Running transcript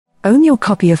Own your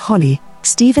copy of Holly,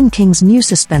 Stephen King's new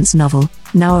suspense novel,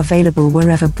 now available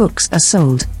wherever books are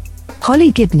sold.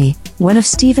 Holly Gibney, one of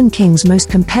Stephen King's most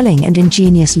compelling and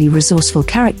ingeniously resourceful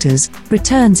characters,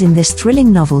 returns in this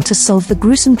thrilling novel to solve the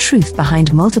gruesome truth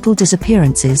behind multiple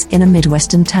disappearances in a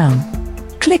Midwestern town.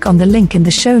 Click on the link in the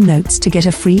show notes to get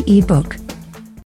a free ebook.